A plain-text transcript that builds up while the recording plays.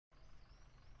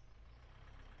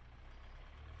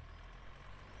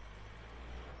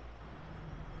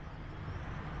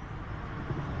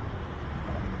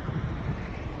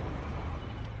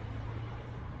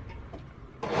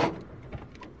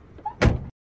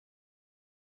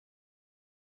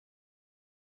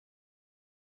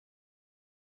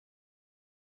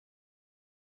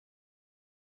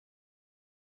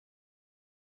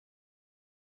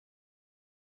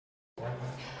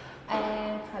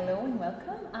Hello and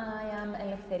welcome. I am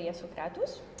Eleftheria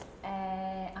Sokratous.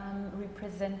 I'm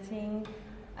representing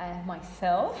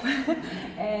myself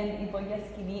and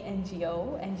APOapikioPIISI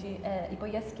NGO.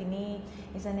 APOapikioPIISI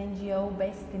is an NGO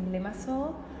based in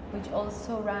Limassol, which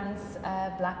also runs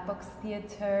black box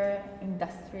theatre,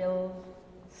 industrial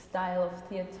style of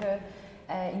theatre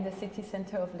in the city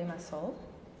centre of Limassol.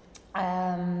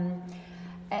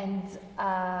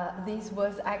 This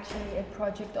was actually a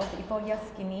project of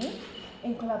APOapikioPIISI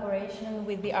in collaboration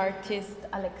with the artist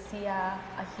Alexia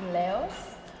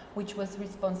Achilleos, which was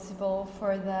responsible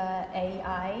for the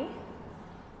AI,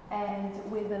 and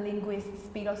with the linguist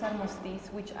Spiros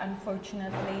Armostis, which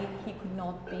unfortunately he could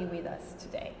not be with us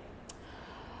today.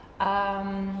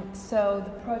 So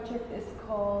the project is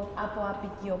called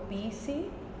APOapikioPIISI,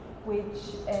 which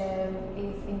is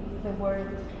in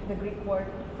the Greek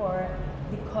word for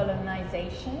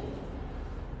decolonization.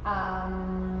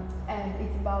 And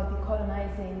it's about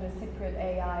decolonizing the Cypriot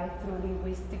AI through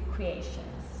linguistic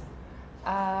creations.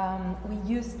 We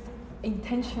used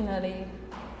intentionally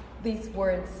these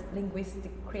words,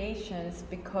 linguistic creations,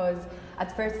 because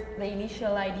at first the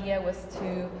initial idea was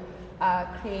to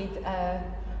create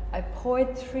a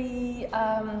poetry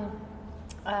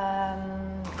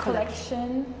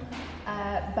collection,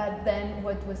 but then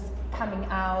what was coming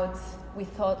out, we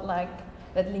thought like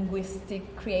that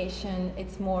linguistic creation,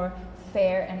 it's more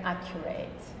fair and accurate.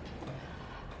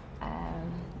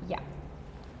 Yeah.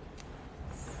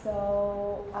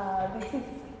 So this is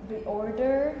the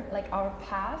order, like our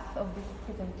path of this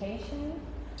presentation.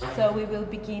 So we will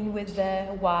begin with the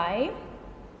why,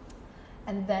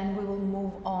 and then we will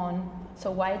move on.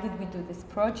 So why did we do this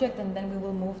project? And then we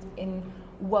will move in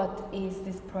what is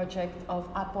this project of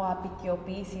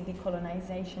APOapikioPIISI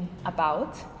decolonization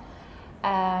about.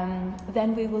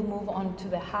 Then we will move on to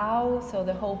the how, so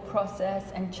the whole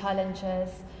process and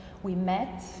challenges we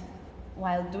met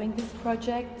while doing this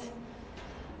project,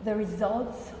 the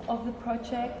results of the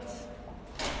project,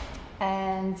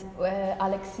 and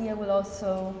Alexia will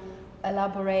also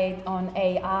elaborate on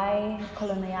AI,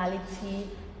 coloniality,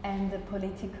 and the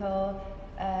political,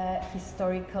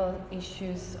 historical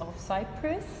issues of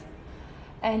Cyprus.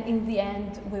 And in the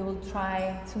end, we will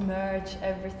try to merge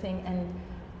everything and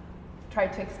try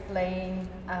to explain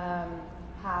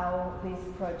how this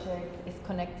project is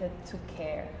connected to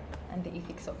care and the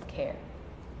ethics of care.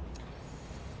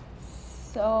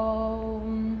 So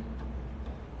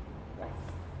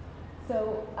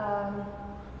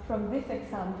from this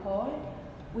example,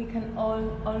 we can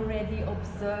already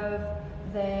observe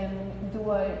the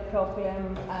dual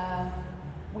problem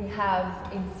we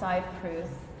have in Cyprus.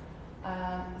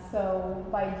 So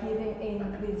by giving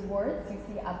in these words you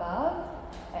see above,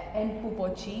 en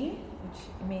poupochi, which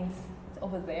means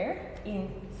over there in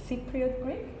Cypriot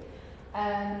Greek,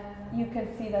 you can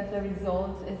see that the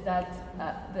result is that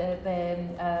the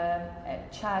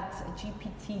chat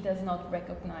GPT does not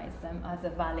recognize them as a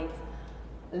valid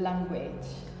language.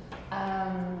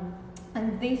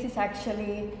 And this is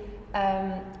actually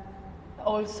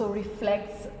also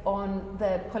reflects on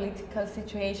the political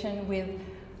situation with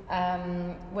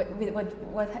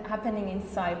what's happening in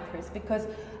Cyprus, because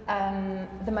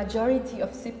the majority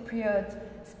of Cypriot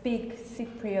speak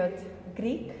Cypriot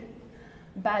Greek,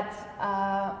 but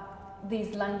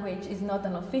this language is not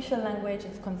an official language,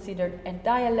 it's considered a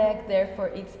dialect, therefore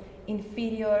it's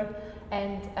inferior,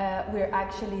 and we're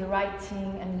actually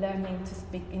writing and learning to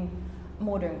speak in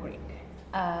modern Greek.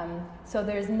 So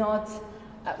there's not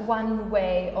one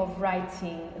way of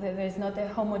writing, there's not a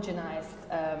homogenized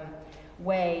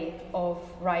way of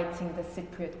writing the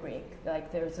Cypriot Greek.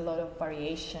 Like there's a lot of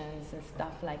variations and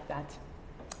stuff like that.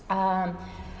 And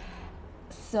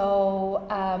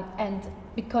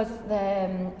because the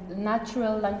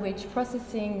natural language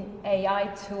processing AI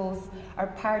tools are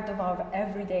part of our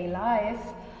everyday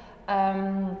life,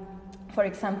 for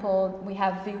example, we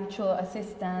have virtual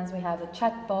assistants, we have the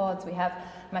chatbots, we have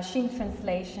machine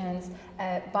translations.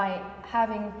 By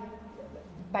having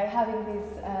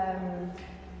these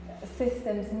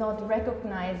systems not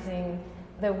recognizing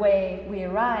the way we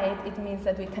write, it means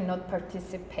that we cannot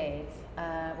participate.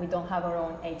 We don't have our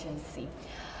own agency.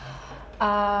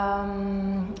 I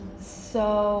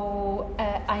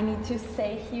need to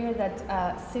say here that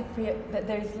that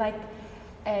there is like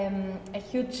a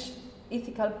huge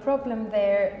ethical problem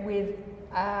there with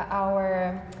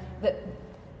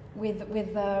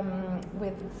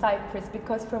with Cyprus,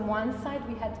 because from one side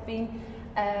we had been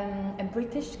a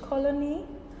British colony,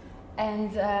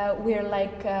 and we're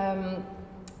like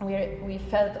we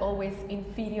felt always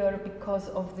inferior because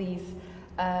of these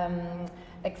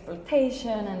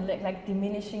exploitation and like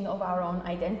diminishing of our own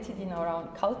identity and our own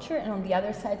culture. And on the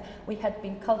other side, we had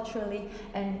been culturally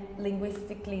and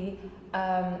linguistically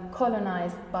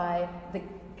colonized by the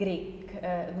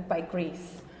by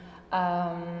Greece.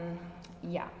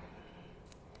 Yeah.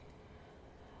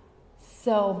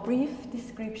 So, brief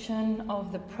description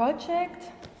of the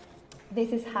project.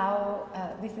 This is how,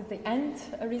 this is the end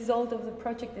result of the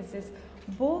project. This is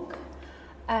book.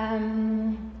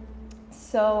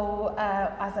 So,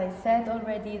 as I said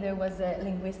already, there was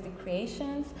linguistic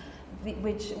creations,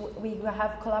 which we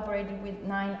have collaborated with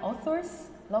 9 authors,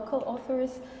 local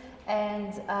authors,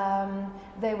 and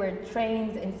they were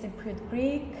trained in Cypriot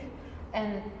Greek,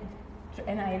 and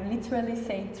I literally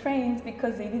say trained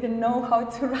because they didn't know how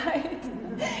to write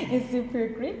in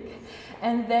Cypriot Greek.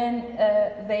 And then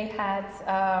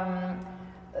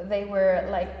they were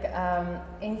like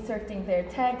inserting their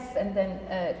text, and then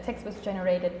text was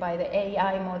generated by the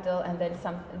AI model, and then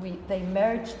they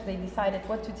merged, they decided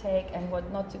what to take and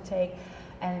what not to take,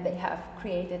 and they have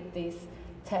created these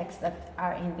texts that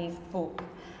are in this book.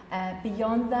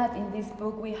 Beyond that, in this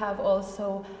book we have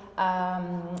also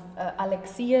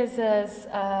Alexia's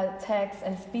text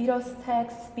and Spiros'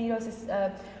 text. Spiros is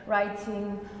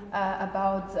writing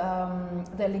about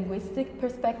the linguistic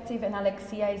perspective, and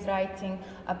Alexia is writing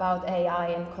about AI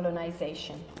and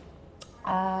colonization.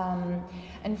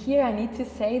 And here I need to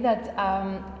say that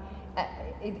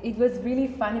it was really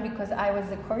funny because I was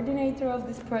the coordinator of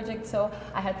this project, so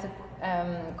I had to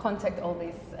contact all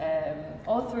these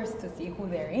authors to see who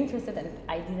they're interested in, and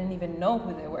I didn't even know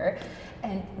who they were.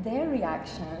 And their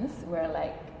reactions were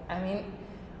like, I mean,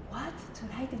 what? To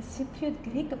write in Cypriot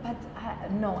Greek? But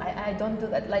no, I don't do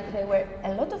that. Like, there were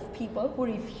a lot of people who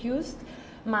refused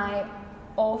my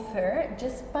offer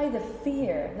just by the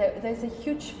fear. There's a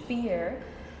huge fear,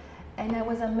 and I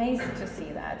was amazed to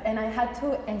see that. And I had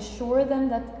to ensure them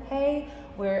that, hey,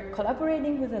 we're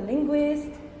collaborating with a linguist,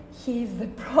 he's the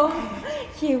prof,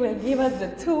 he will give us the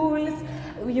tools,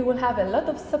 you will have a lot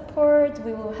of support,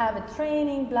 we will have a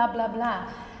training, blah, blah,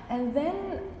 blah. And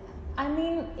then, I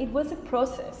mean, it was a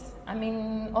process. I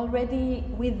mean, already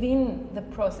within the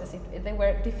process, there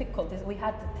were difficulties. We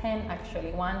had 10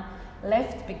 actually, one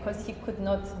left because he could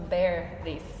not bear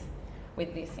this,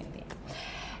 with this in the end.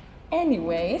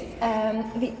 Anyways,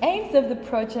 the aims of the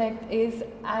project is,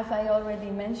 as I already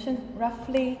mentioned,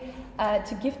 roughly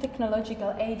to give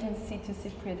technological agency to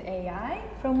Cypriot AI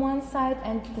from one side,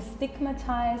 and to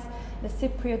stigmatize the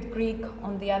Cypriot Greek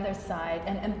on the other side,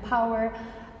 and empower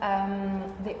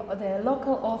the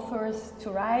local authors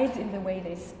to write in the way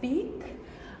they speak,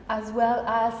 as well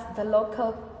as the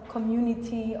local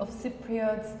community of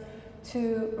Cypriots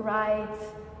to write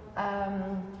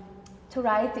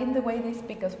in the way they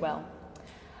speak as well.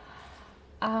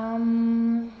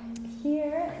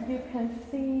 Here you can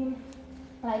see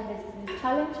like the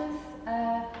challenges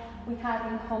we had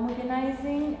in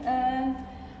homogenizing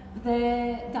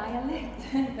the dialect,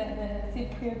 the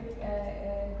Cypriot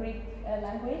Greek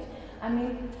language. I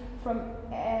mean, from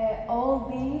all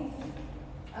these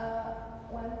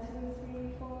 1, 2,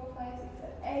 3, 4, 5,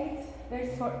 6, 7, 8.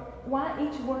 There's for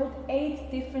each word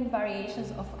 8 different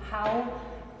variations of how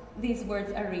these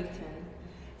words are written.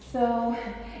 So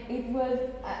it was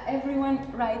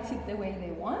everyone writes it the way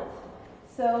they want.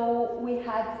 So we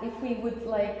had, if we would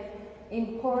like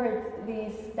import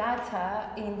this data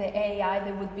in the AI,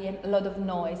 there would be a lot of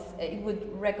noise. It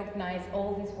would recognize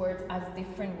all these words as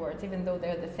different words, even though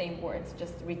they're the same words,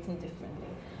 just written differently.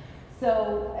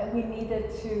 So we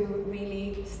needed to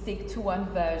really stick to one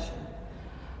version.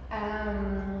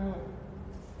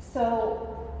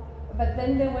 But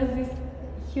then there was this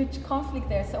huge conflict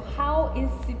there. So how is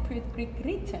Cypriot Greek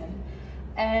written?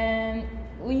 And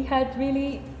we had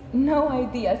really no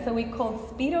idea. So we called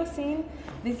Spiros in,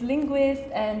 this linguist,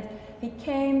 and he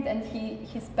came and he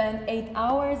spent 8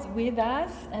 hours with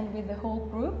us and with the whole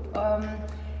group,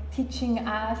 teaching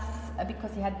us,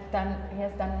 because he has done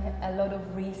a lot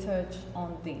of research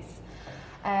on this.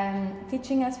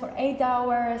 Teaching us for 8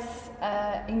 hours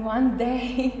in one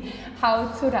day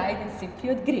how to write in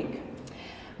Cypriot Greek.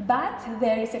 But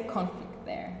there is a conflict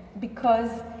there,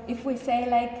 because if we say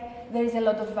like there is a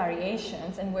lot of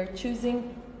variations and we're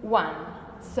choosing one,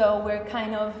 so we're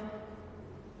kind of,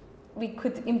 we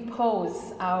could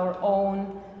impose our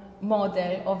own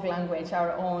model of language,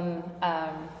 our own,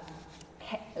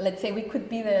 let's say we could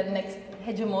be the next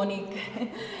hegemonic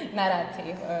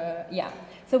narrative, yeah.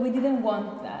 So we didn't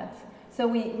want that. So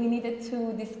we needed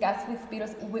to discuss with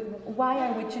Spiros, why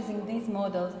are we choosing these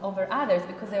models over others?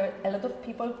 Because there are a lot of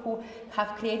people who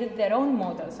have created their own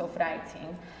models of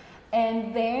writing.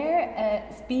 And there,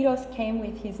 Spiros came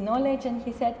with his knowledge and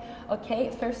he said,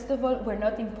 okay, first of all, we're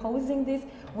not imposing this,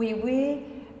 we will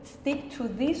stick to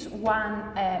this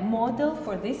one model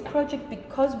for this project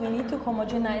because we need to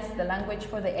homogenize the language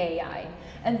for the AI.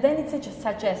 And then it's a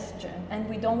suggestion, and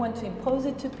we don't want to impose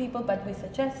it to people, but we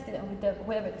suggest it, and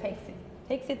whoever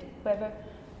takes it, whoever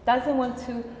doesn't want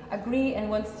to agree and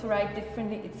wants to write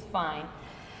differently, it's fine.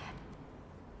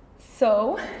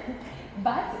 So,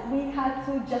 but we had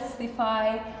to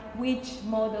justify which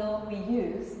model we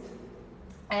used.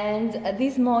 And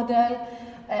this model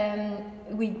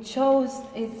we chose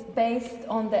is based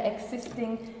on the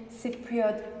existing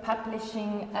Cypriot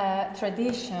publishing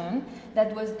tradition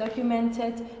that was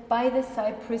documented by the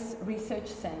Cyprus Research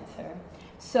Center.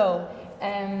 So,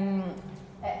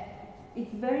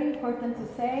 it's very important to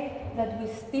say that we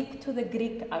stick to the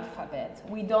Greek alphabet.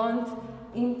 We don't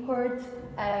import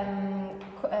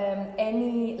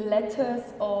any letters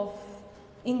of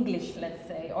English, let's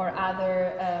say, or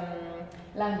other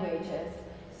languages.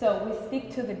 So we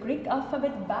stick to the Greek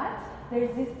alphabet, but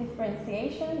there's this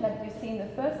differentiation that you see in the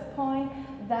first point,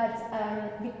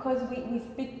 that because we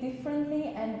speak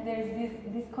differently and there's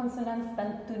these consonants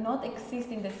that do not exist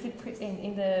in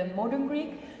the modern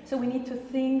Greek, so we need to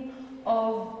think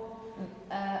of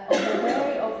a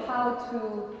way of how to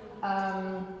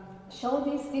show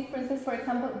these differences. For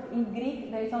example, in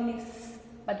Greek there is only s,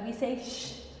 but we say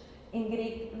sh. In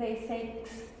Greek they say x,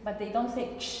 but they don't say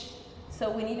sh. So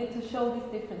we needed to show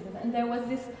these differences. And there was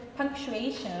this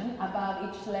punctuation above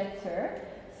each letter.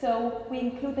 So we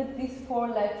included these 4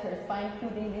 letters by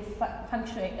including this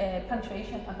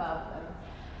punctuation above them.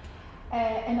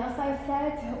 And as I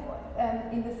said,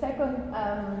 in the second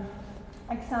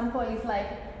example is like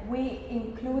we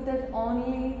included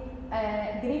only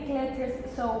Greek letters.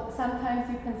 So sometimes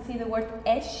you can see the word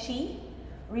eshi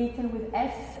written with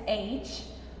sh,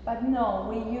 but no,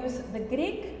 we use the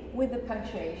Greek with the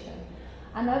punctuation.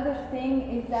 Another thing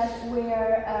is that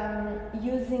we're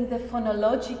using the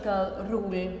phonological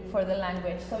rule for the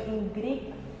language. So in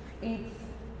Greek, it's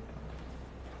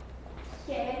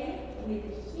heri with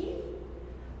he,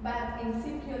 but in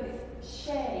Cypriot it's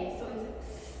sheri, so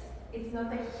it's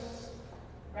not a h,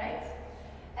 right?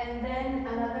 And then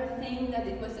another thing that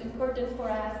it was important for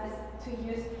us is to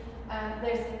use,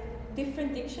 there's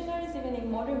different dictionaries even in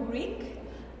modern Greek.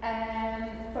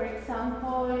 For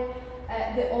example,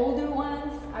 the older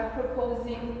ones are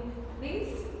proposing this,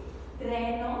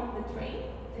 treno, the train,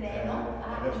 treno.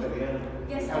 Eleftheria.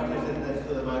 Yes, I present this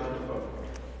to the microphone.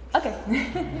 Okay.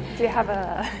 Do you have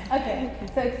a... Okay,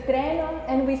 so it's treno,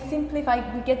 and we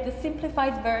get the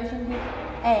simplified version with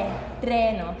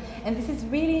treno. And this is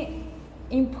really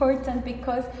important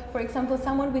because, for example,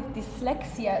 someone with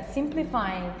dyslexia,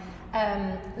 simplifying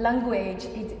language,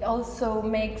 it also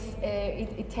makes,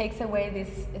 it takes away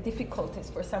these difficulties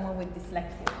for someone with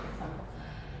dyslexia, for example.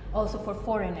 Also for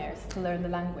foreigners to learn the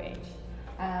language.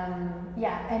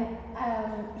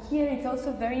 Here it's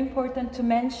also very important to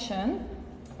mention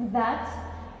that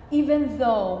even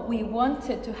though we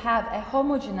wanted to have a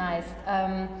homogenized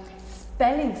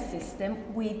spelling system,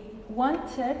 we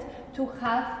wanted to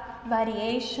have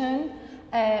variation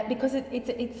because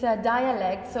it's a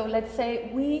dialect. So let's say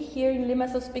we here in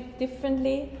Limassol speak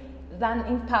differently than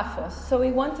in Paphos. So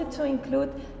we wanted to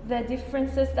include the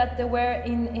differences that there were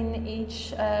in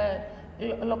each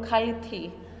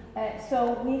locality.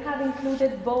 So we have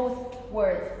included both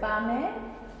words, pame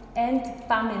and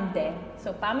pamende.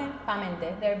 So pame,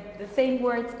 pamende, they're the same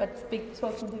words but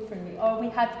spoken differently. Or we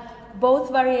had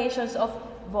both variations of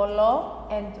volo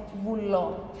and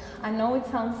vulo. I know it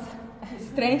sounds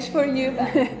strange for you,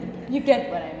 but you get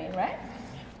what I mean, right?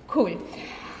 Cool.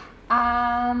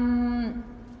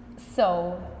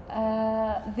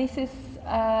 This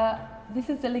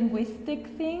is the linguistic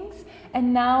things,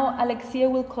 and now Alexia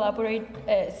will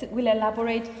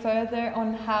elaborate further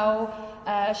on how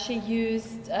she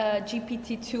used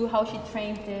GPT-2, how she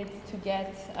trained it to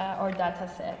get our data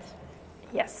set.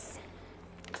 Yes.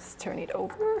 Just turn it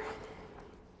over.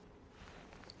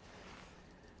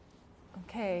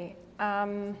 Okay.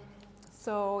 I'll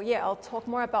talk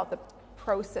more about the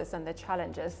process and the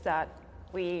challenges that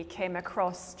we came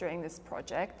across during this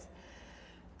project.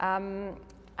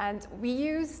 And we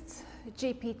used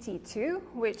GPT-2,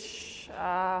 which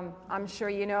I'm sure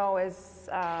you know is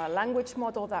a language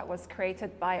model that was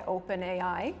created by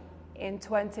OpenAI in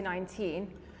 2019.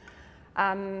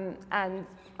 And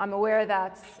I'm aware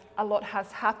that a lot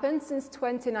has happened since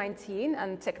 2019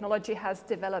 and technology has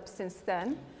developed since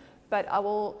then. But I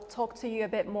will talk to you a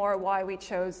bit more why we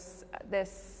chose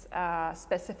this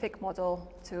specific model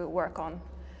to work on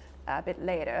a bit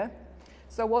later.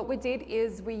 So what we did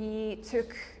is we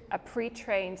took a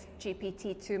pre-trained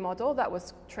GPT-2 model that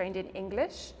was trained in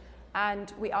English,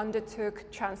 and we undertook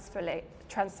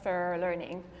transfer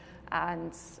learning,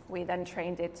 and we then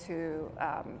trained it to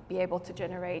be able to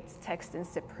generate text in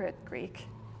Cypriot Greek.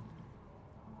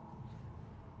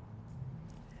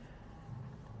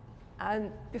 And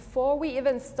before we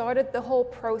even started the whole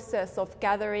process of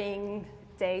gathering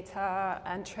data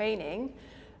and training,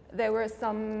 there were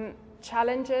some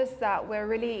challenges that were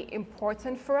really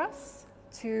important for us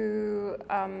to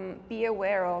be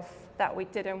aware of, that we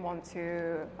didn't want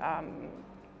to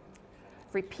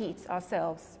repeat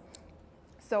ourselves.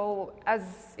 So as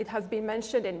it has been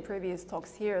mentioned in previous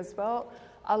talks here as well,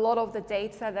 a lot of the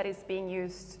data that is being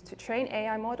used to train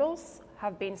AI models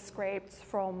have been scraped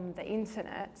from the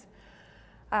internet,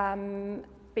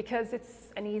 because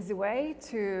it's an easy way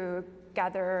to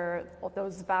gather all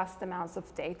those vast amounts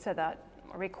of data that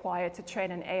are required to train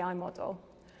an AI model.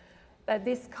 But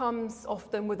this comes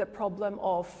often with a problem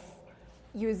of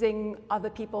using other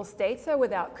people's data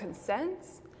without consent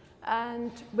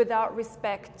and without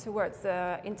respect towards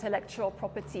the intellectual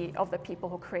property of the people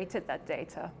who created that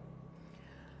data.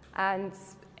 And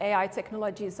AI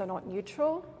technologies are not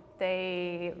neutral.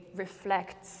 They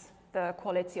reflect the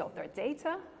quality of their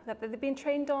data that they've been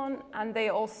trained on, and they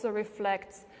also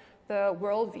reflect the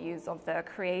worldviews of the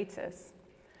creators.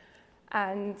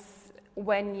 And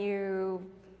when you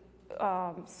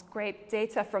scrape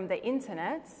data from the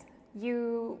internet,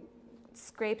 you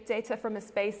scrape data from a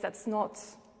space that's not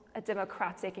a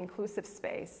democratic, inclusive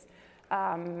space.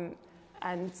 And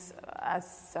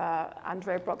as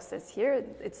Andre Brock says here,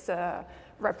 it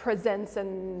represents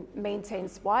and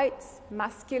maintains white,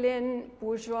 masculine,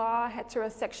 bourgeois,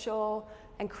 heterosexual,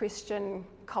 and Christian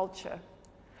culture.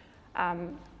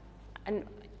 And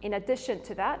in addition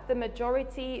to that, the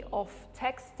majority of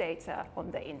text data on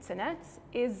the internet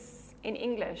is in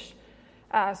English.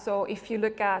 So if you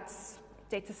look at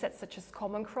datasets such as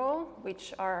Common Crawl,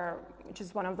 which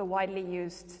is one of the widely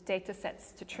used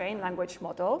datasets to train language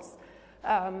models,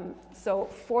 so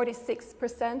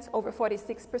over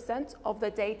 46% of the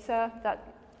data that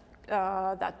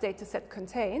that dataset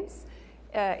contains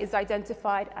is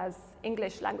identified as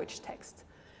English language text.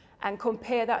 And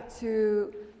compare that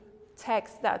to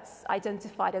text that's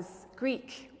identified as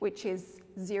Greek, which is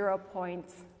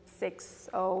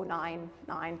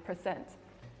 0.6099%.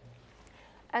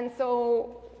 And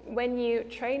so when you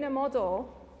train a model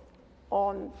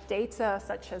on data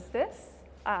such as this,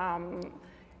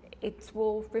 it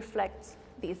will reflect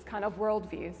these kind of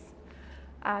worldviews.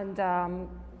 And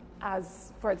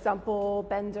as, for example,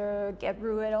 Bender,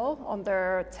 Gebru et al. On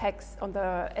their text, on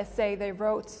the essay they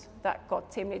wrote that got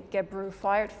Timnit Gebru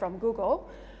fired from Google,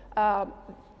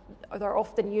 there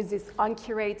often uses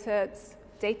uncurated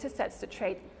data sets to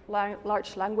train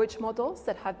large language models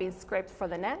that have been scraped for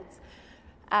the net.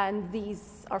 And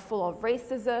these are full of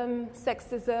racism,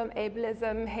 sexism,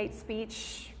 ableism, hate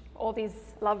speech, all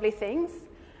these lovely things.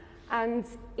 And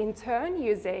in turn,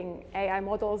 using AI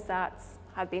models that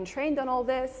have been trained on all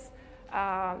this,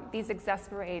 these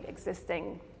exacerbate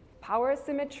existing power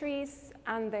asymmetries,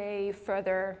 and they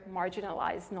further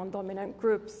marginalize non-dominant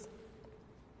groups.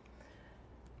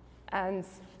 And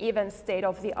even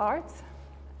state-of-the-art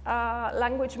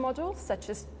language models, such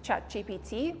as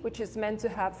ChatGPT, which is meant to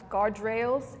have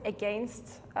guardrails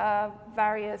against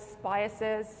various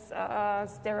biases,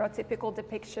 stereotypical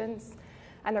depictions,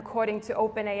 and according to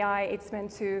OpenAI, it's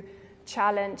meant to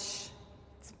challenge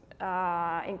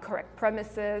incorrect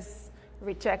premises,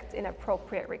 reject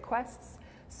inappropriate requests.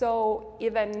 So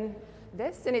even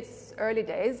this, in its early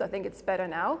days, I think it's better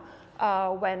now,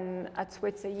 when a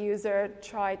Twitter user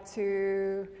tried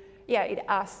to, it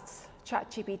asked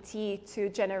ChatGPT to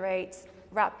generate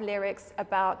rap lyrics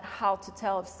about how to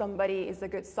tell if somebody is a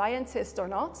good scientist or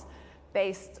not,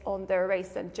 based on their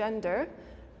race and gender.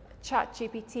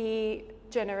 ChatGPT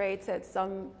generated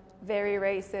some very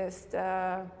racist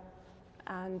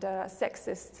and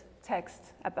sexist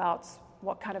text about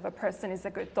what kind of a person is a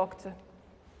good doctor,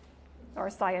 or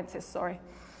scientist, sorry.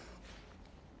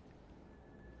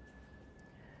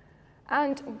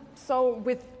 And so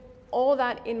with all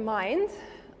that in mind,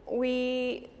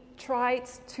 we tried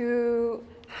to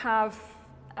have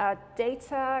a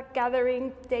data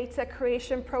gathering, data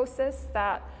creation process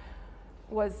that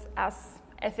was as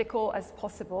ethical as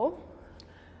possible.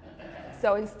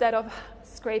 So instead of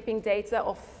scraping data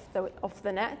off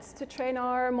the net to train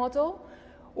our model,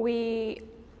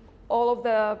 all of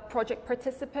the project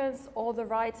participants, all the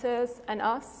writers and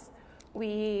us,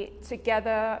 we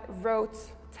together wrote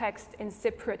text in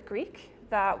Cypriot Greek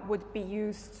that would be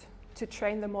used to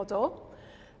train the model.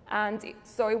 And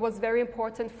so it was very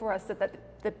important for us that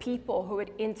the people who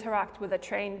would interact with a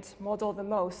trained model the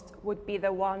most would be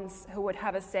the ones who would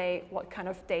have a say what kind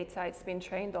of data it's been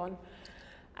trained on.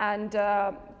 And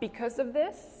because of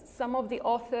this, some of the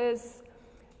authors,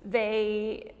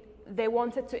 they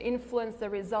wanted to influence the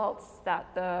results that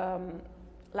the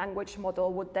language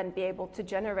model would then be able to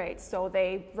generate. So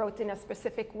they wrote in a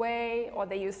specific way, or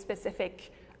they used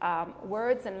specific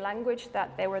words and language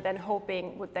that they were then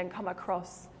hoping would then come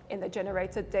across in the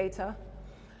generated data.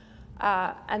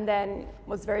 And then it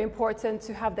was very important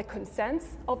to have the consent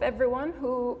of everyone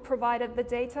who provided the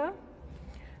data,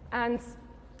 and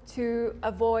to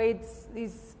avoid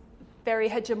these very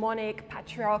hegemonic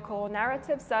patriarchal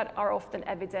narratives that are often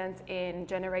evident in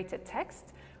generated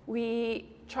text.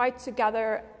 We tried to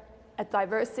gather a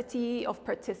diversity of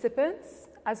participants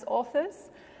as authors,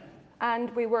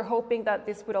 and we were hoping that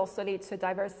this would also lead to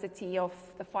diversity of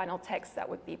the final text that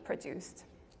would be produced.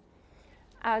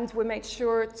 And we made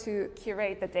sure to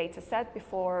curate the data set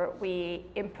before we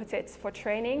input it for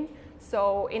training.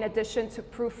 So in addition to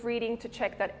proofreading to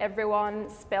check that everyone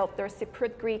spelled their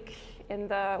Cypriot Greek in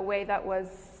the way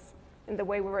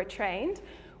we were trained,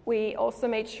 we also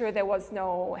made sure there was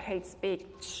no hate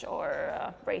speech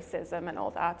or racism and all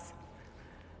that,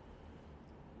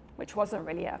 which wasn't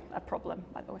really a problem,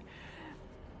 by the way.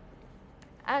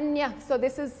 And yeah, so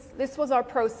this was our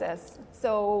process.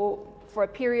 So for a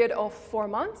period of 4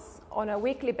 months, on a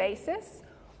weekly basis,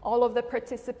 all of the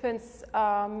participants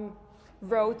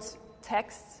wrote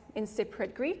text in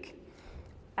Cypriot Greek.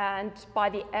 And by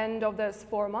the end of those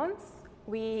 4 months,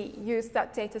 we used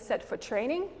that data set for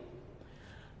training.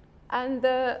 And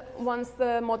once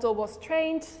the model was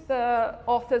trained, the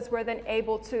authors were then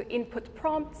able to input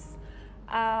prompts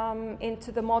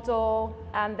into the model,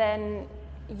 and then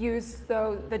use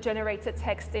the generated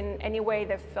text in any way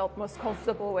they felt most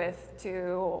comfortable with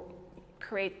to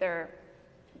create their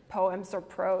poems or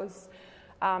prose.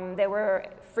 They were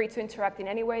free to interact in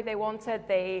any way they wanted.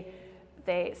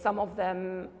 Some of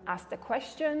them asked a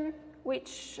question,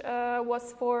 which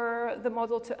was for the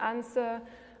model to answer.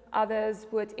 Others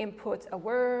would input a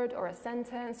word or a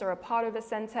sentence or a part of a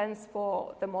sentence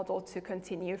for the model to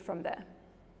continue from there.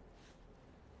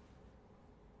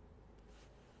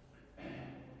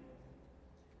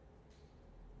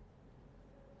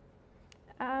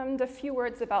 And a few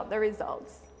words about the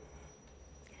results.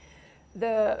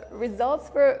 The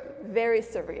results were very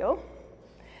surreal.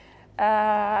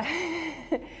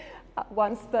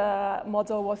 Once the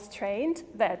model was trained,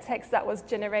 the text that was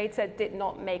generated did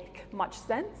not make much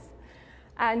sense.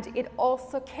 And it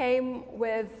also came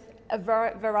with a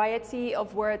variety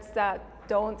of words that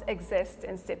don't exist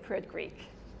in Cypriot Greek.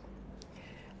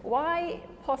 Why?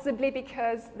 Possibly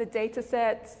because the data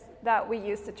set that we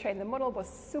used to train the model was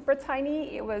super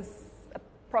tiny. It was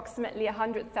approximately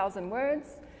 100,000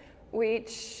 words,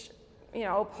 which,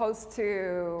 opposed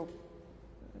to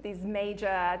these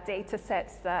major data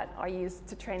sets that are used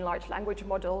to train large language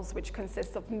models, which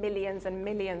consist of millions and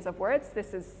millions of words,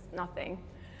 this is nothing.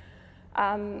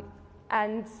 And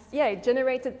yeah, it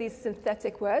generated these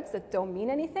synthetic words that don't mean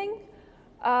anything.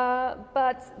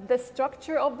 But the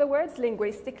structure of the words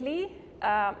linguistically,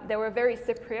 they were very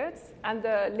Cypriot, and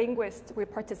the linguist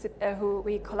who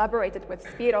we collaborated with,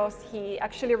 Spiros, he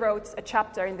actually wrote a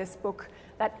chapter in this book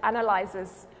that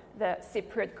analyzes the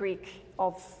Cypriot Greek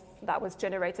that was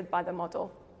generated by the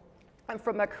model. And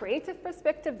from a creative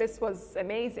perspective, this was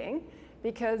amazing,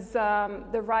 because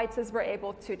the writers were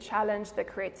able to challenge the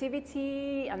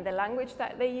creativity and the language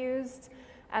that they used,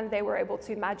 and they were able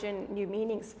to imagine new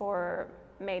meanings for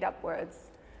made-up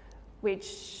words,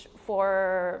 which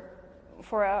for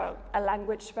a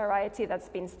language variety that's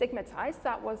been stigmatized,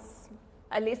 that was,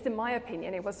 at least in my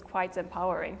opinion, it was quite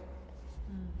empowering.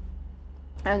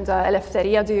 And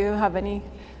Eleftheria, do you have any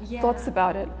thoughts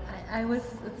about it? I was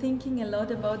thinking a lot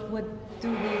about what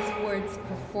do these words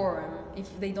perform if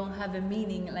they don't have a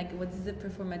meaning, like what is the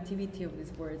performativity of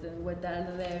these words, and what are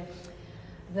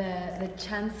the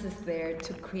chances there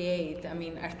to create,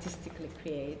 artistically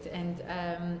create. And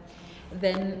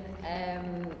then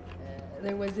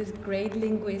there was this great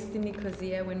linguist in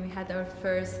Nicosia when we had our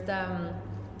first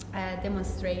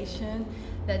demonstration,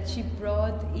 that she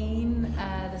brought in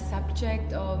the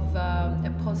subject of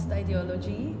a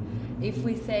post-ideology. If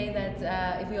we say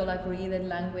that, if we all agree that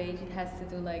language, it has to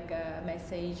do like a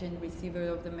message and receiver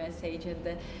of the message,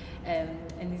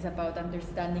 and is about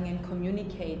understanding and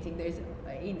communicating. There's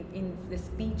in the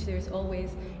speech, there's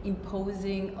always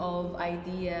imposing of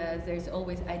ideas. There's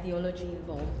always ideology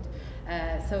involved.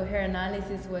 So her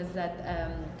analysis was that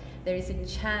there is a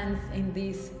chance in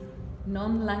this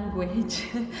non-language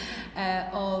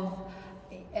of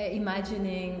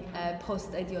imagining a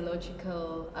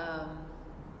post-ideological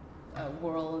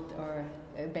world or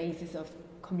a basis of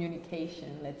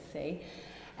communication, let's say.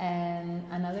 And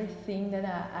another thing that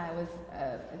I was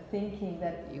thinking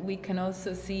that we can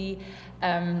also see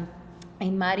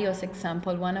in Mario's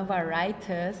example, one of our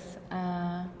writers,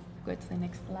 go to the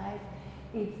next slide,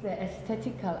 it's the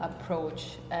aesthetical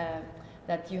approach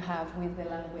that you have with the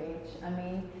language. I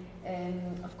mean,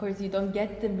 of course you don't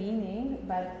get the meaning,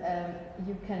 but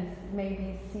you can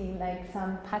maybe see like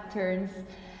some patterns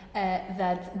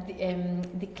that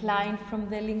decline from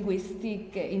the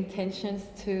linguistic intentions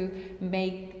to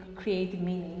create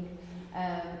meaning.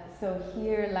 So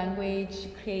here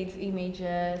language creates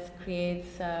images,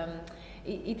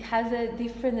 it has a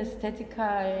different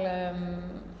aesthetical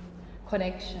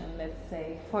connection, let's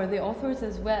say, for the authors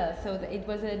as well. So it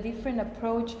was a different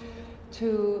approach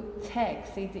to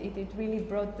text. It really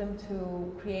brought them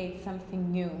to create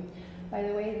something new. By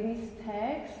the way, this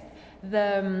text,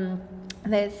 the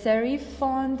serif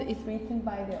font is written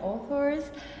by the authors,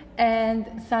 and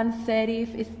sans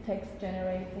serif is text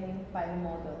generating by the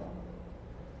model.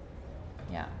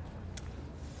 Yeah.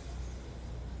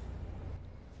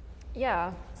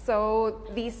 Yeah, so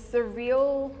these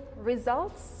surreal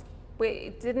results,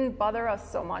 it didn't bother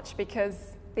us so much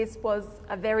because this was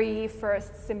a very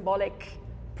first symbolic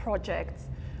project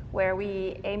where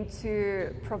we aim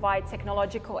to provide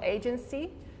technological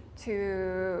agency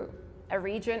to a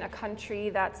region, a country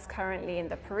that's currently in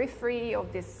the periphery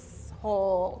of this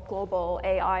whole global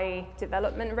AI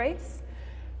development race.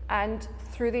 And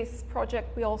through this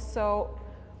project, we also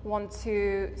want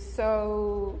to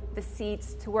sow the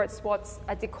seeds towards what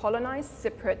a decolonized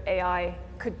Cypriot AI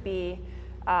could be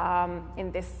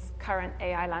in this current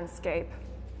AI landscape.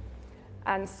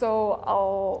 And so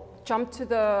I'll jump to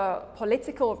the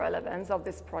political relevance of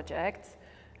this project.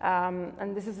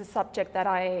 And this is a subject that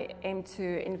I aim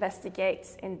to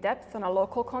investigate in depth on a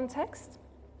local context.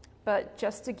 But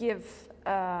just to give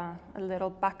a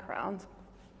little background.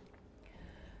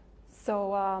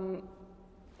 So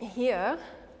here,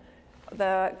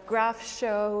 the graph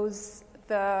shows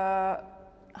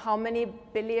how many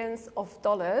billions of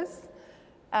dollars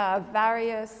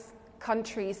various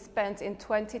countries spent in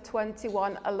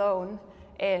 2021 alone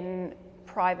in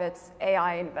private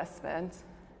AI investment.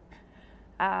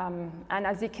 And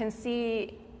as you can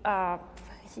see,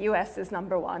 US is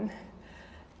number one.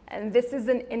 And this is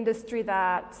an industry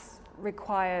that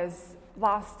requires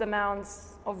vast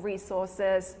amounts of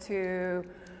resources to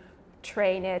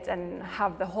train it and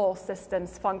have the whole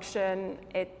systems function.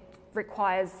 It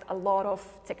requires a lot of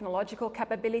technological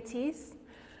capabilities.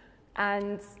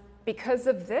 And because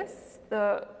of this,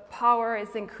 the power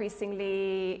is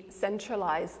increasingly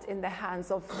centralized in the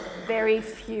hands of very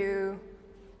few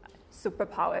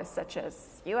superpowers, such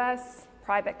as US,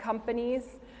 private companies.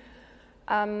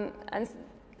 And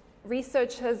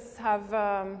researchers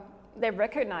they've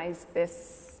recognized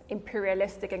this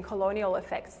imperialistic and colonial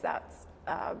effects that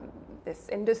this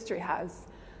industry has.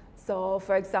 So,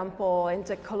 for example, in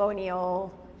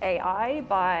Decolonial AI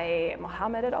by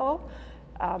Mohammed et al.,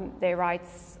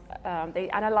 they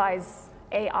analyze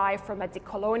AI from a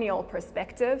decolonial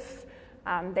perspective.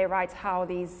 They write how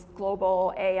these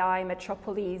global AI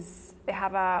metropoles, they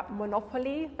have a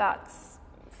monopoly that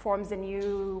forms a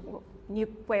new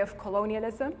way of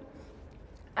colonialism.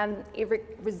 And it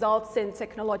results in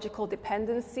technological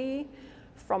dependency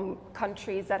from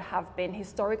countries that have been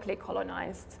historically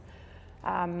colonized.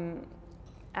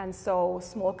 And so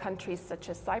small countries such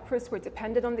as Cyprus were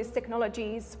dependent on these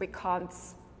technologies. We can't,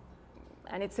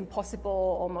 and it's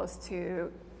impossible almost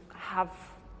to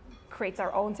create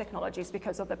our own technologies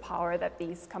because of the power that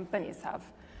these companies have.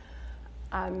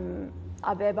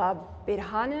 Abeba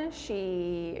Birhane,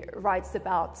 she writes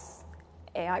about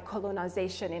AI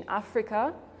colonization in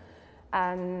Africa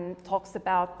and talks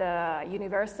about the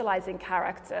universalizing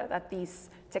character that these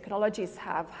technologies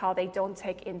have, how they don't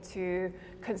take into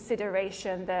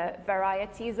consideration the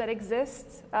varieties that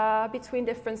exist between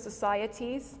different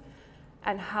societies,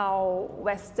 and how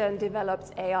Western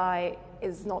developed AI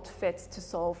is not fit to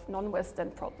solve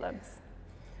non-Western problems.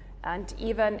 And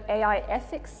even AI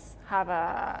ethics have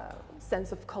a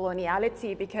sense of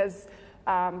coloniality because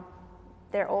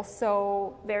they're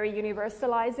also very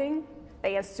universalizing.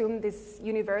 They assume this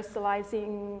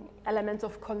universalizing element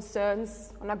of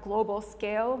concerns on a global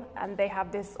scale, and they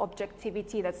have this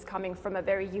objectivity that's coming from a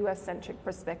very US-centric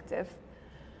perspective.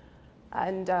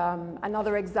 And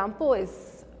another example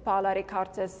is Paola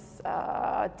Ricarte's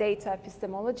data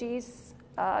epistemologies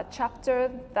chapter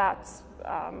that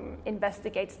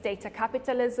investigates data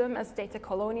capitalism as data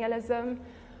colonialism,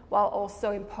 while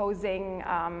also imposing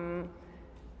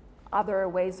other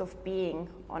ways of being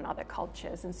on other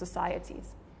cultures and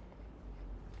societies.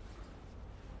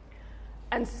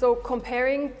 And so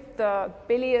comparing the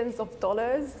billions of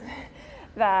dollars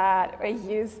that are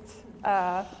used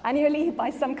annually by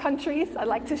some countries, I'd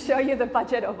like to show you the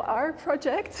budget of our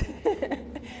project.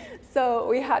 So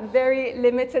we had very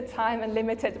limited time and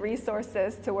limited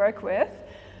resources to work with.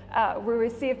 We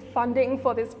received funding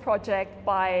for this project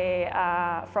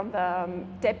from the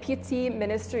Deputy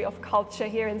Ministry of Culture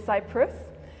here in Cyprus.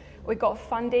 We got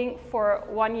funding for a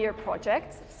 1-year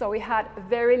project, so we had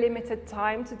very limited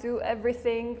time to do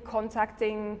everything,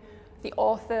 contacting the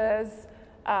authors.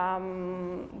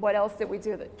 What else did we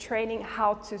do? The training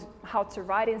how to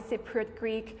write in Cypriot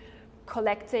Greek,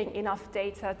 collecting enough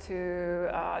data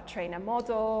to train a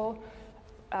model,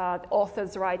 the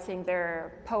authors writing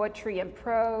their poetry and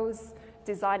prose,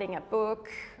 designing a book,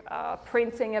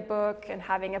 printing a book, and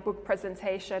having a book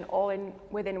presentation all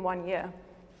within 1 year.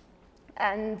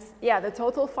 And yeah, the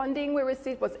total funding we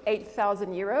received was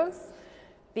 8,000 euros.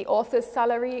 The author's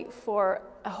salary for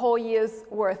a whole year's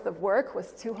worth of work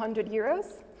was 200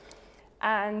 euros.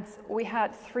 And we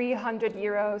had 300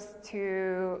 euros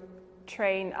to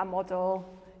train a model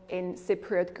in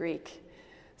Cypriot Greek.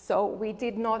 So we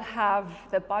did not have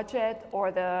the budget or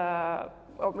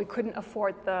we couldn't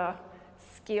afford the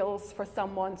skills for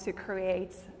someone to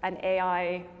create an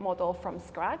AI model from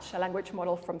scratch, a language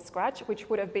model from scratch, which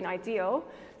would have been ideal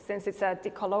since it's a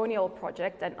decolonial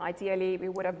project, and ideally we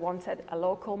would have wanted a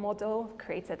local model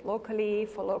created locally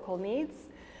for local needs.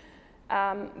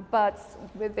 But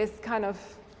with this kind of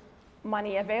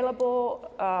money available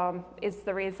is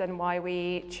the reason why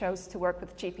we chose to work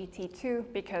with GPT-2,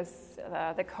 because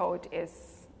the code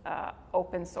is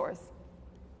open source.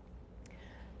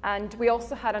 And we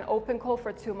also had an open call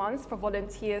for 2 months for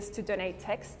volunteers to donate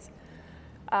text,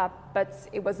 but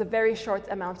it was a very short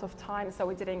amount of time, so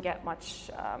we didn't get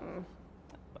much.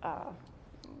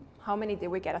 How many did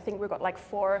we get? I think we got like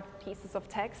 4 pieces of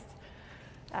text.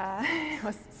 It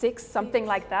was 6, something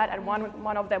like that, and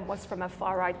one of them was from a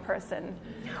far-right person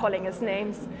calling us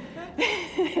names.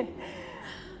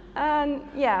 And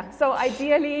yeah, so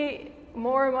ideally,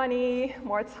 more money,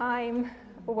 more time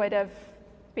would have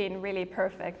been really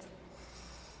perfect.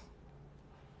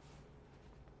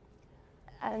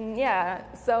 And yeah,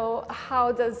 so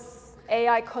how does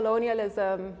AI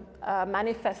colonialism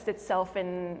manifest itself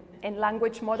in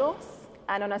language models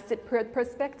and on a Cypriot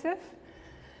perspective?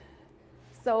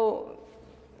 So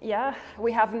yeah,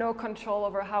 we have no control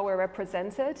over how we're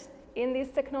represented in these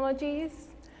technologies.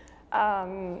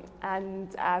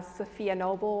 And as Sophia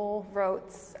Noble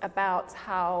wrote about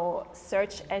how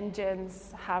search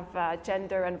engines have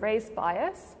gender and race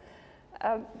bias,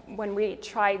 when we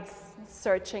tried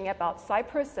searching about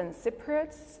Cyprus and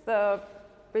Cypriots, the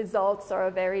results are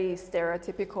very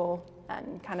stereotypical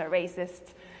and kind of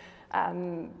racist.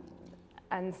 And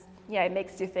yeah, it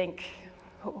makes you think,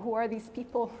 who are these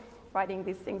people writing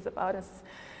these things about us?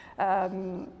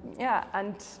 Yeah,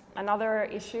 and another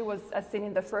issue was, as seen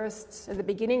in the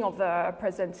beginning of the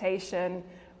presentation,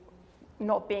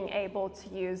 not being able to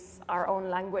use our own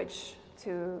language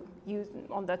to use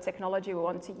on the technology we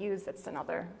want to use. That's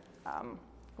another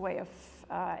way of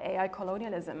AI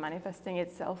colonialism manifesting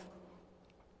itself.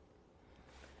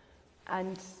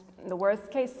 And in the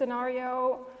worst case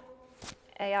scenario,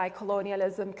 AI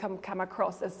colonialism can come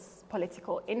across as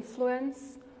political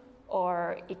influence,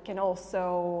 or it can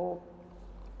also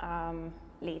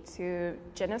lead to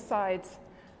genocide,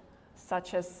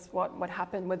 such as what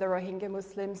happened with the Rohingya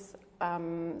Muslims.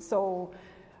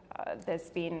 There's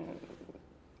been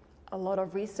a lot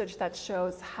of research that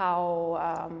shows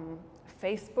how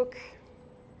Facebook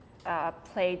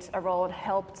played a role and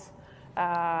helped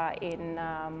in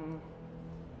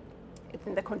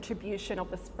the contribution of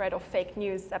the spread of fake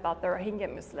news about the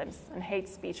Rohingya Muslims and hate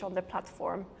speech on the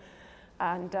platform.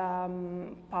 And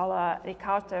Paula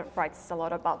Ricarte writes a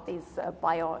lot about these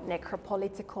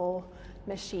bio-necropolitical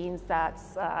machines that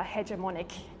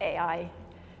hegemonic AI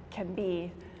can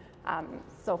be.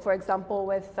 So for example,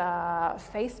 with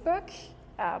Facebook,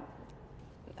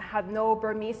 had no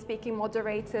Burmese-speaking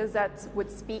moderators that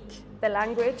would speak the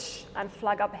language and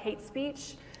flag up hate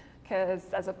speech,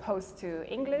 because as opposed to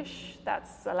English,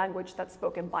 that's a language that's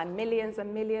spoken by millions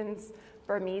and millions.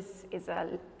 Burmese is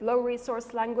a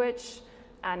low-resource language,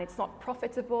 and it's not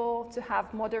profitable to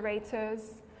have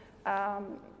moderators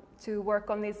to work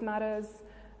on these matters.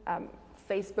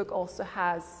 Facebook also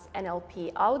has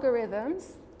NLP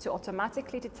algorithms to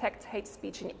automatically detect hate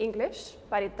speech in English,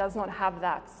 but it does not have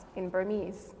that in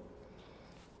Burmese.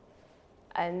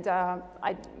 And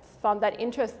I found that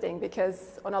interesting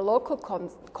because on a local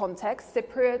context,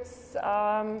 Cypriots,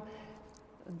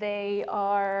 they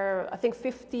are, I think,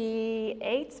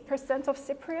 58% of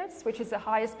Cypriots, which is the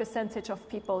highest percentage of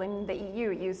people in the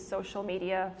EU, use social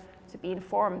media to be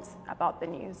informed about the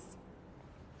news.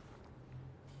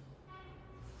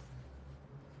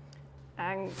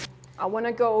 And I want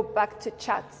to go back to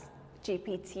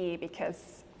ChatGPT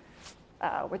because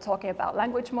we're talking about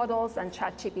language models, and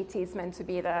ChatGPT is meant to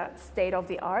be the state of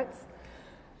the art.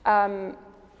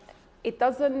 It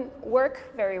doesn't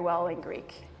work very well in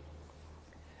Greek.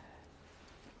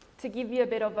 To give you a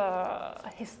bit of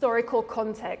a historical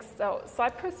context, so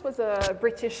Cyprus was a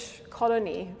British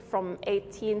colony from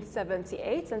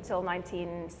 1878 until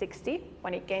 1960,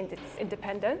 when it gained its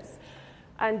independence.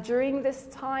 And during this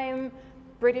time,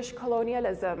 British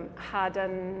colonialism had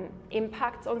an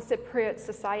impact on Cypriot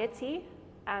society,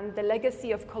 and the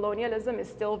legacy of colonialism is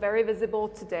still very visible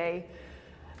today.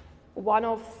 One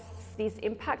of these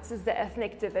impacts is the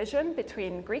ethnic division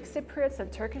between Greek Cypriots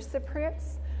and Turkish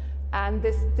Cypriots. And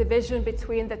this division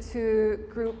between the two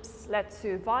groups led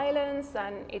to violence,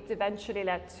 and it eventually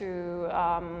led to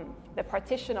the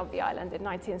partition of the island in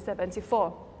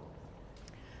 1974.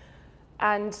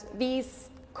 And these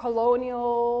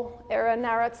colonial era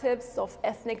narratives of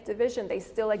ethnic division, they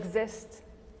still exist.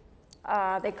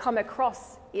 They come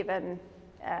across even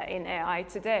in AI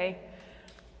today.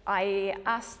 I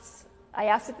asked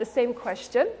it the same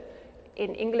question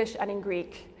in English and in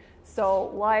Greek. So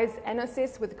why is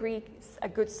enosis with Greeks a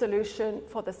good solution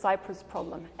for the Cyprus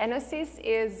problem? Enosis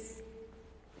is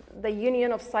the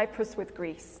union of Cyprus with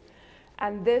Greece.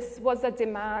 And this was a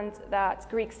demand that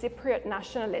Greek Cypriot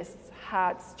nationalists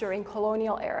had during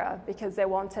colonial era because they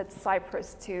wanted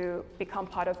Cyprus to become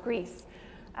part of Greece.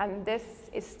 And this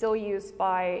is still used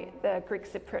by the Greek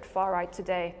Cypriot far right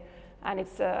today. And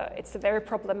it's a very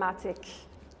problematic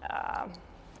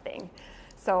thing.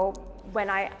 So when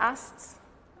I asked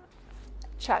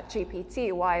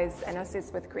ChatGPT, why is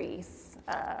enosis with Greece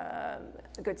a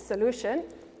good solution,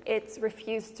 it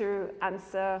refused to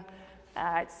answer.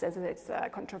 It says that it's a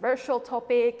controversial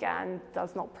topic and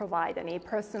does not provide any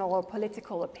personal or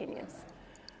political opinions.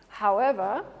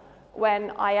 However,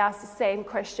 when I asked the same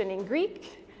question in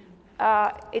Greek,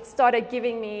 it started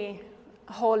giving me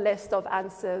a whole list of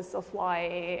answers of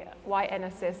why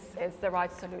enosis is the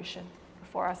right solution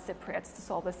for us Cypriots to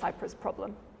solve the Cyprus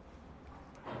problem.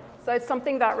 So it's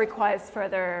something that requires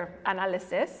further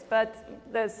analysis, but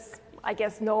there's, I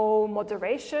guess, no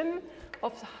moderation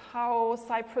of how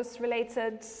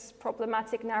Cyprus-related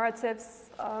problematic narratives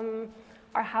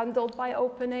are handled by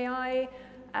OpenAI.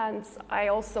 And I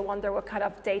also wonder what kind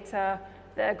of data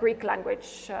the Greek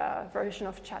language version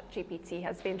of ChatGPT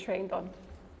has been trained on.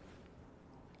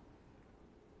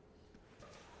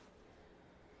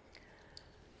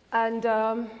 And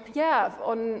yeah,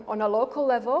 on a local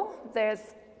level,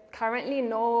 there's currently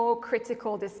no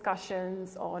critical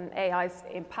discussions on AI's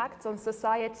impact on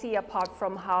society, apart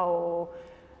from how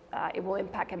it will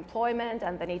impact employment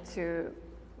and the need to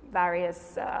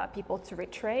various people to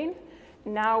retrain.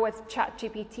 Now with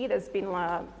ChatGPT, there's been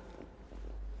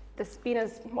a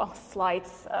slight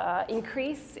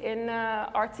increase in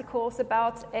articles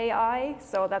about AI.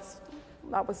 So that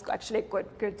was actually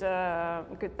good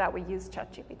that we used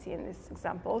ChatGPT in these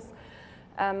examples.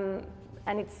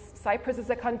 And Cyprus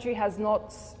as a country has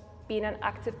not been an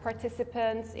active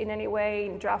participant in any way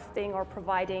in drafting or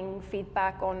providing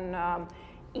feedback on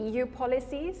EU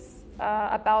policies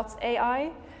about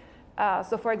AI.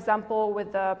 So for example,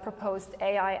 with the proposed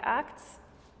AI Act,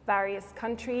 various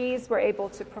countries were able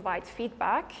to provide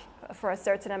feedback for a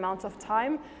certain amount of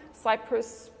time.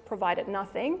 Cyprus provided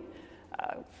nothing.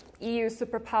 EU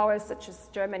superpowers such as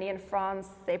Germany and France,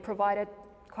 they provided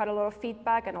quite a lot of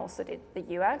feedback, and also did the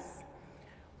US.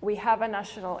 We have a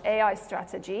national AI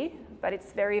strategy, but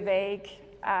it's very vague,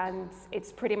 and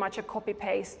it's pretty much a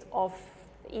copy-paste of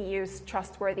the EU's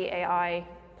trustworthy AI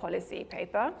policy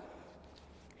paper.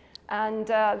 And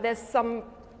there's some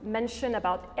mention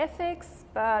about ethics,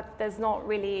 but they don't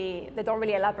really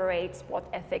elaborate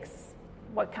what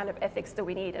kind of ethics do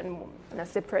we need in a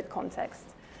Cypriot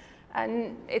context.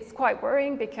 And it's quite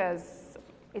worrying because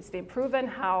it's been proven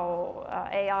how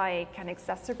AI can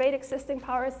exacerbate existing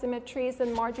power asymmetries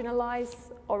and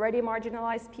already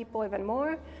marginalized people even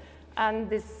more. And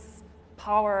this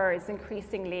power is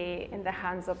increasingly in the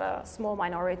hands of a small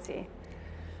minority.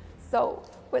 So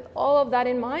with all of that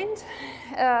in mind,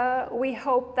 we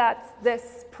hope that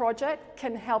this project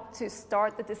can help to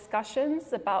start the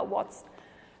discussions about what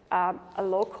a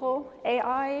local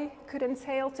AI could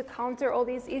entail to counter all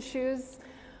these issues.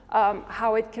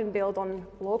 how it can build on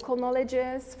local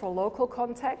knowledges for local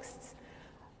contexts.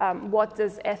 What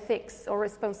does ethics or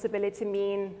responsibility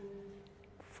mean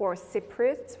for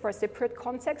Cypriot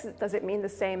context? Does it mean the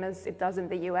same as it does in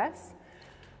the US?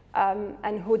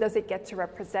 And who does it get to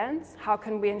represent? How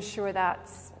can we ensure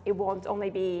that it won't only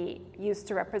be used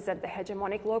to represent the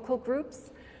hegemonic local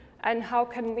groups? And how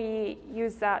can we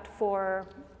use that for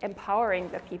empowering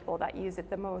the people that use it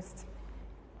the most?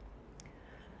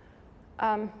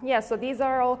 So these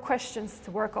are all questions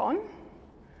to work on,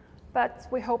 but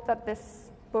we hope that this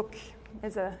book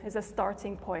is a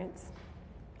starting point.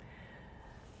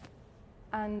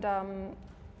 And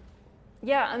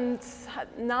and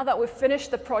now that we've finished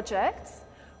the project,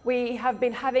 we have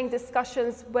been having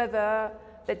discussions whether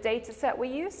the data set we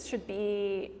use should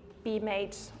be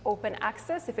made open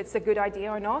access, if it's a good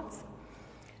idea or not.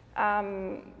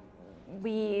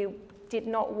 We did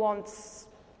not want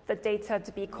the data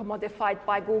to be commodified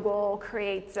by Google,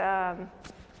 create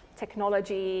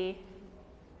technology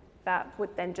that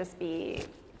would then just be,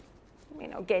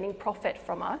 gaining profit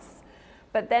from us.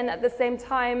 But then at the same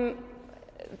time,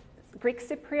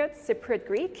 Cypriot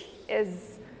Greek,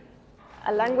 is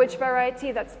a language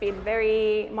variety that's been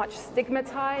very much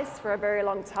stigmatized for a very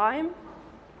long time.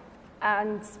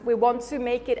 And we want to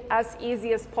make it as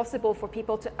easy as possible for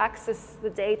people to access the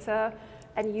data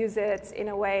and use it in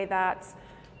a way that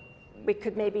we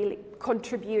could maybe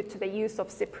contribute to the use of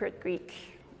Cypriot Greek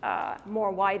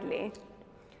more widely.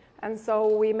 And so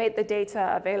we made the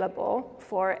data available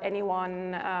for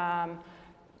anyone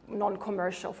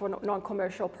non-commercial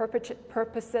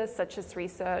purposes, such as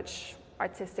research,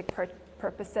 artistic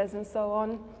purposes, and so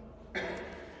on.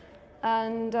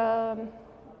 And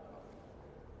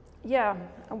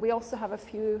and we also have a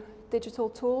few digital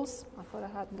tools. I thought I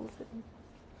had moved it.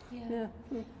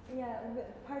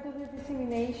 Part of the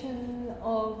dissemination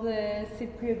of the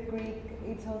Cypriot Greek,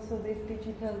 it's also these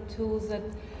digital tools that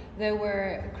they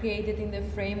were created in the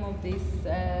frame of this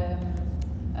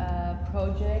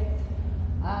project.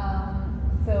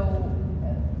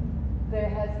 There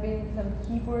has been some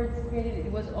keyboards created.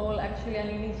 It was all actually an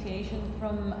initiation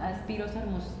from Spiros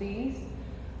Armostis.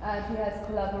 He has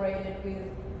collaborated with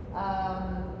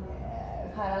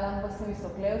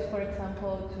Achilleos, for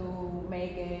example, to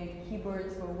make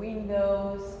keyboards for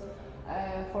Windows.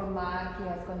 For Mac, he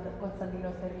has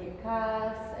Konstantinos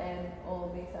Terikas and all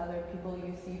these other people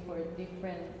you see for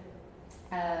different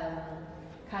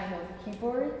kind of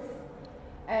keyboards.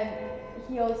 And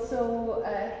he also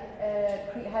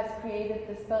has created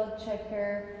the spell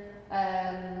checker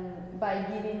by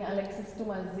giving Alexis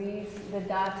Toumazis the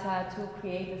data to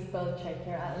create the spell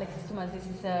checker. Alexis Toumazis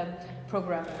is a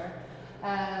programmer.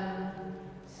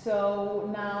 So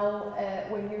now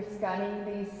when you're scanning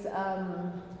this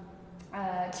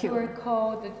QR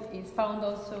code that is found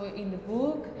also in the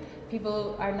book,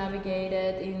 people are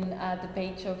navigated in the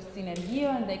page of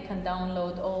Synergio, and they can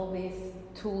download all these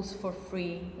tools for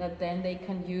free that then they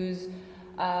can use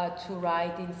to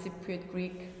write in Cypriot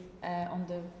Greek on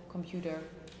the computer.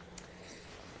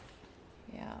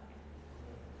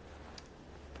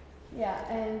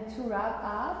 And to wrap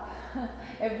up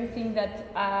everything that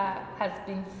has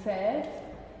been said,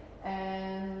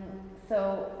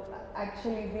 so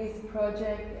actually this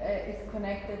project is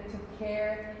connected to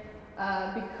CARE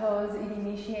because it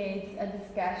initiates a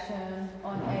discussion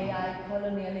on AI,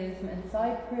 colonialism, and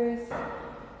Cyprus.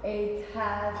 It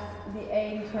has the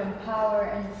aim to empower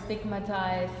and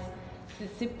stigmatize the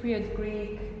Cypriot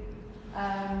Greek,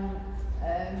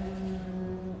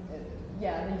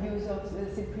 the use of the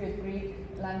Cypriot Greek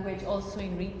language also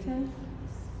in written.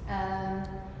 And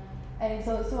it's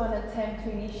also an attempt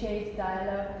to initiate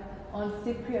dialogue on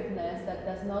Cypriotness that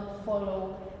does not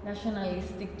follow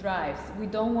nationalistic drives. We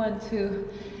don't want to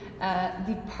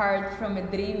depart from a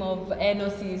dream of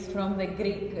enosis from the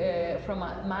Greek, from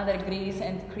Mother Greece,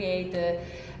 and create a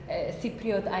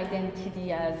Cypriot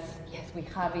identity as yes, we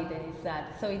have it and it's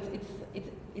that. So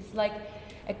it's like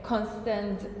a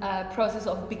constant process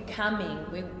of becoming.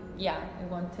 We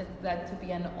wanted that to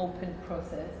be an open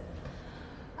process.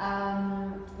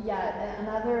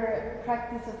 Another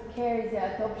practice of CARE is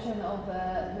the adoption of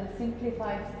the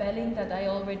simplified spelling that I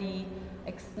already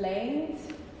explained,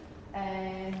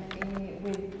 and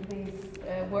with these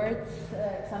words,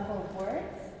 example of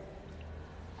words.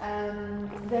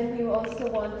 Then we also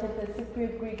wanted the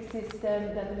Cypriot Greek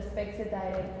system that respects the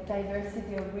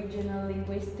diversity of regional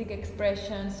linguistic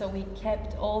expression, so we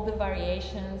kept all the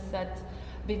variations that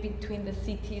be between the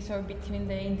cities or between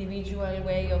the individual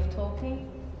way of talking.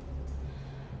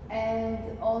 And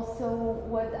also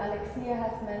what Alexia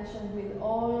has mentioned, with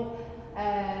all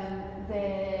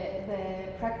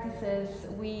the practices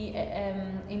we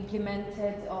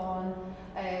implemented on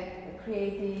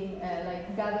creating,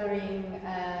 like gathering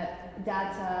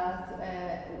data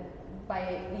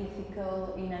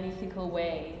in an ethical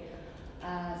way.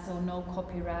 So no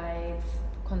copyrights,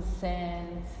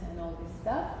 consent, and all this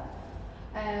stuff.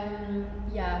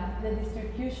 The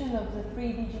distribution of the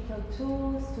free digital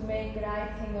tools to make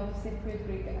writing of Cypriot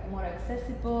Greek more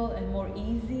accessible and more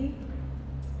easy.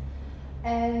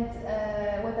 And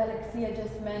what Alexia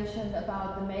just mentioned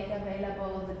about the make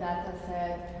available of the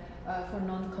dataset for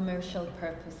non-commercial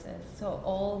purposes. So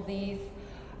all these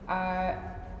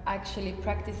are actually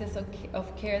practices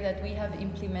of care that we have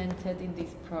implemented in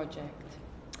this project.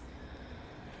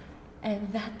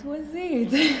 And that was it.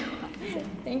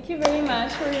 Thank you very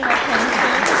much for your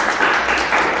attention.